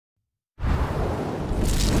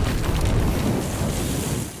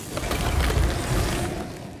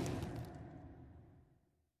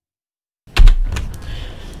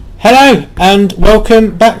Hello and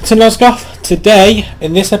welcome back to Nosgoth. Today,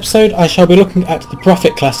 in this episode, I shall be looking at the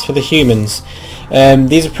Prophet class for the humans.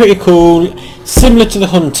 These are pretty cool, similar to the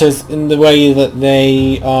Hunters in the way that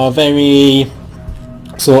they are very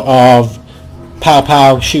sort of pow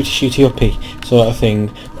shooty shooty uppy sort of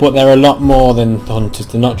thing, but they're a lot more than the Hunters.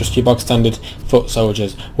 They're not just your bog standard foot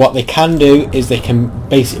soldiers. What they can do is they can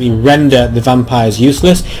basically render the vampires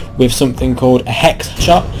useless with something called a hex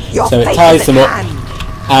shot. So it ties them up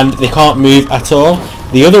and they can't move at all.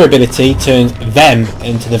 The other ability turns them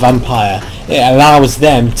into the vampire. It allows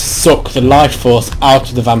them to suck the life force out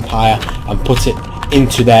of the vampire and put it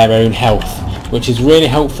into their own health, which is really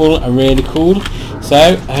helpful and really cool. So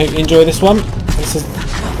I hope you enjoy this one. This is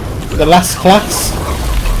the last class.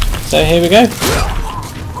 So here we go.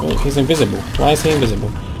 Oh, he's invisible. Why is he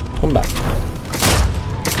invisible? Come back.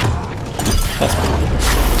 That's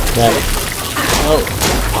right. Oh.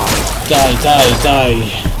 Die.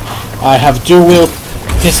 I have dual wield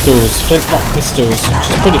pistols, flintlock pistols, which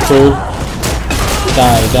is pretty cool.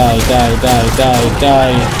 Die.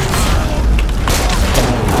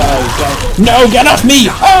 No, get off me!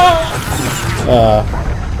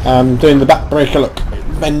 I'm doing the backbreaker, look.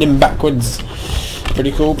 Bending backwards.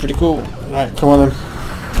 Pretty cool. Right, come on then.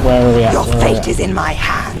 Where are we at? Your fate is in my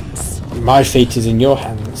hands. My fate is in your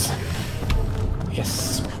hands. Yes.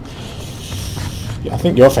 I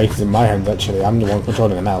think your fate is in my hands actually. I'm the one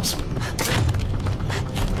controlling the mouse.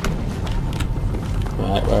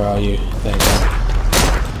 Right, where are you? There you go.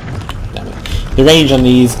 Damn it. The range on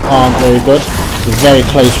these aren't very good. It's very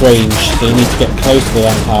close range, so you need to get close to the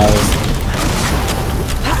vampires.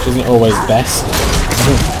 Which isn't always best.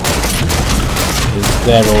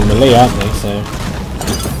 They're all melee, aren't they? So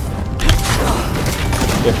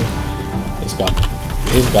yep. He's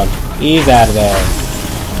gone. He's out of there.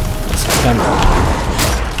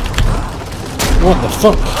 What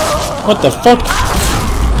the fuck?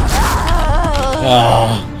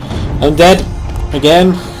 I'm dead.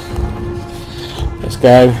 Again. Let's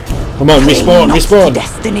go. Come on, respawn.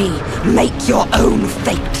 Destiny, make your own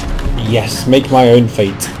fate. Yes, make my own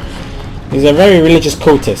fate. These are very religious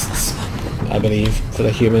cultists, I believe, for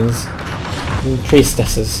the humans. And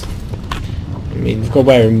priestesses. I mean, they've got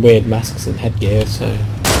wearing weird masks and headgear, so...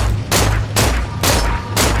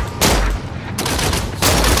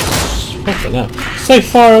 What's it now? So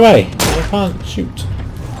far away. I can't shoot.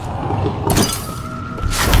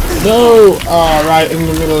 No! Oh, right in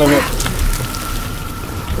the middle of it.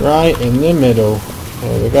 Right in the middle.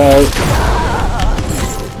 There we go.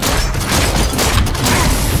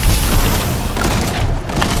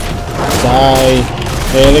 Die.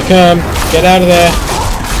 Here they come. Get out of there.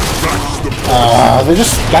 They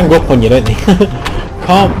just gang up on you, don't they?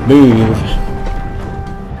 Can't move.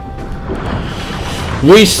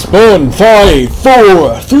 Respawn. 5,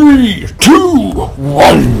 4, 3, 2,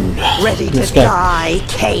 1. Ready to die,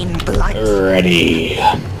 Cain Blight. Ready.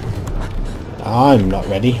 I'm not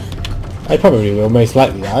ready. I probably will most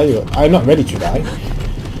likely die. I'm not ready to die.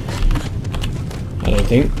 I don't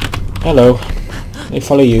think. Hello. I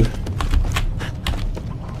follow you.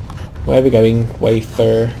 Where are we going?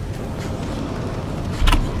 Wafer.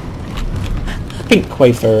 Pink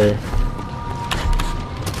wafer.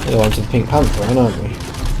 They're the ones with the pink pants on, aren't we?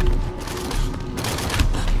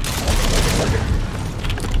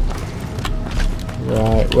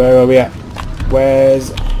 Right, where are we at?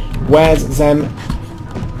 Where's them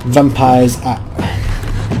vampires at?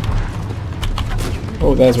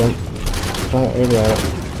 Oh, there's one. Right over there.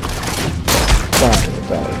 Die.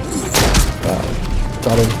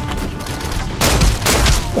 Got him.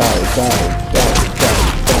 Die.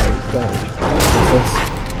 What's this?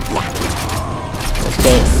 Let's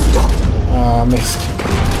go. Ah, missed.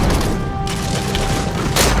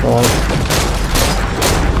 Come on.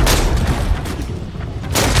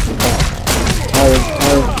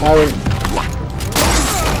 Tyrant.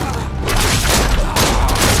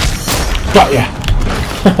 Got ya!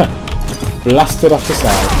 Blasted off the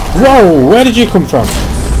side. Whoa! Where did you come from?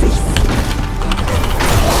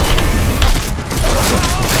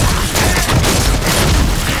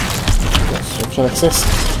 Let's access.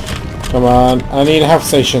 Come on, I need a health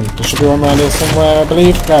station. There should be one around here somewhere, I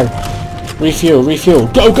believe. Go. Refuel.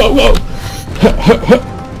 Go!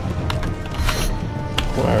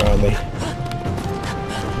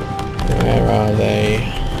 Where are they?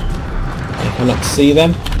 I cannot see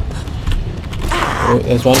them. Oh,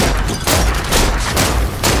 there's one.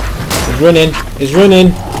 He's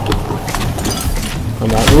running.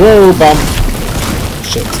 Come on. Whoa, bomb.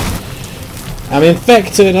 Shit. I'm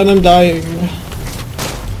infected and I'm dying.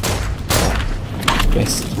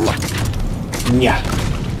 Missed. Nya.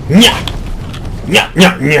 Nya,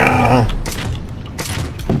 nya, nya.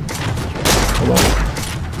 Come on.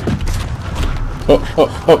 Oh, oh,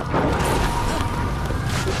 oh.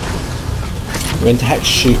 When to hex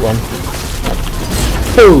shoot one.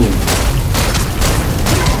 Boom.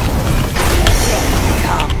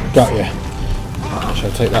 Got you. I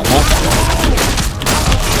shall take that now.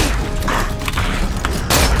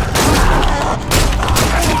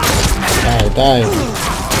 Die.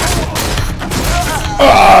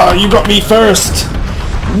 Ah, you got me first.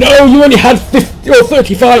 No, you only had 50 or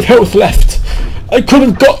 35 health left. I could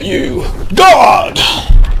have got you. God.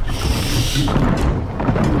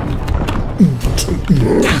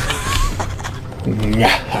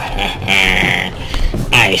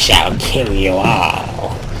 I shall kill you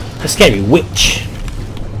all. A scary witch.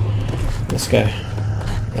 Let's go.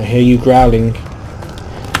 I hear you growling.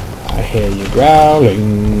 I hear you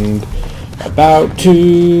growling. About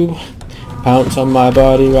to pounce on my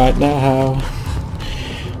body right now.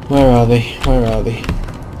 Where are they? Where are they?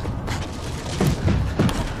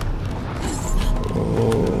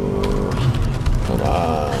 Oh, come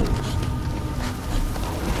on.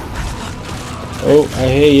 Oh, I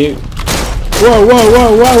hear you. Whoa, whoa,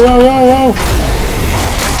 whoa, whoa, whoa, whoa, whoa!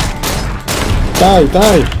 Die,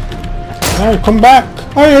 die! No, come back!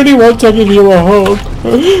 I only want to give you a hug.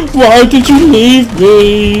 Why did you leave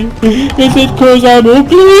me? Is it 'cause I'm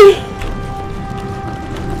ugly?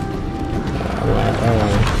 Alright.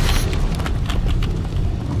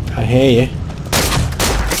 I hear you.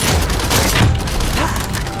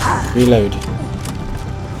 Reload.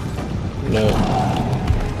 No.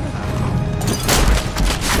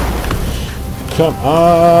 Come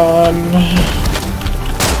on!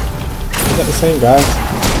 Is that the same guy?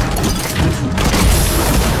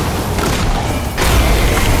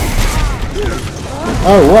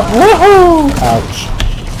 Oh, what? Whoa! Ouch.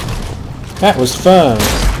 That was fun.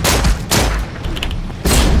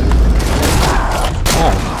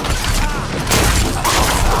 Oh.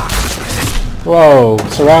 Whoa,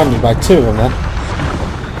 surrounded by two of them then.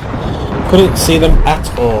 Couldn't see them at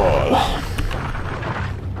all.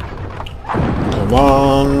 Come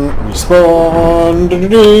on, respawn.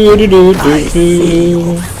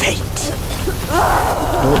 Fate.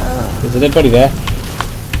 Oh, there's a dead body there.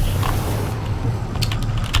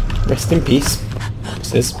 Rest in peace.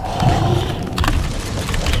 What's this?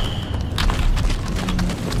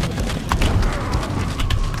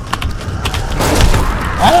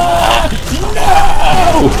 Ah!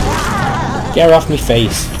 No! Get off me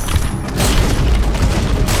face.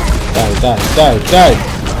 Die, die, die, die!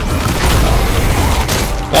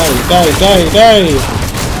 Die, die, die, die!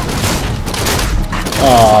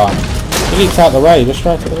 Aww. He leaked out the way just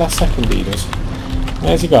right at the last second, he does.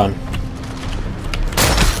 Where's he gone?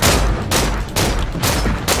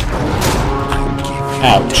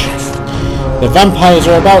 Ouch. The vampires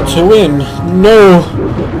are about to win. No.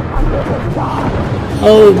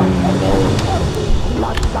 Oh no.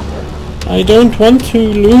 I don't want to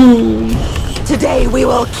lose. Today we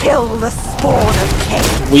will kill the spawn of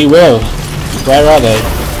Cain. We will. Where are they?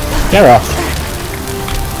 They're off.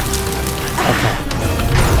 Okay.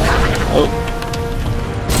 Oh.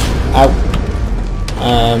 Ow.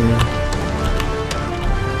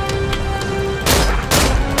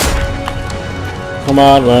 Come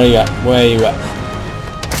on, where are you at? Where are you at?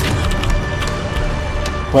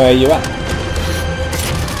 Where are you at?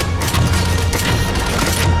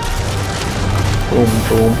 Boom,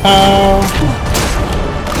 boom, pow.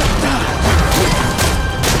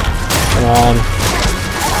 Come on.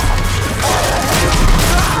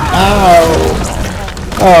 Ow!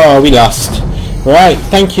 Oh, we lost. Right,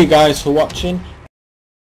 thank you guys for watching.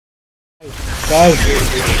 Guys.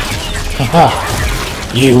 Haha.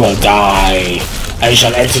 You will die. I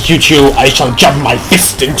shall execute you. I shall jab my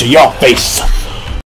fist into your face.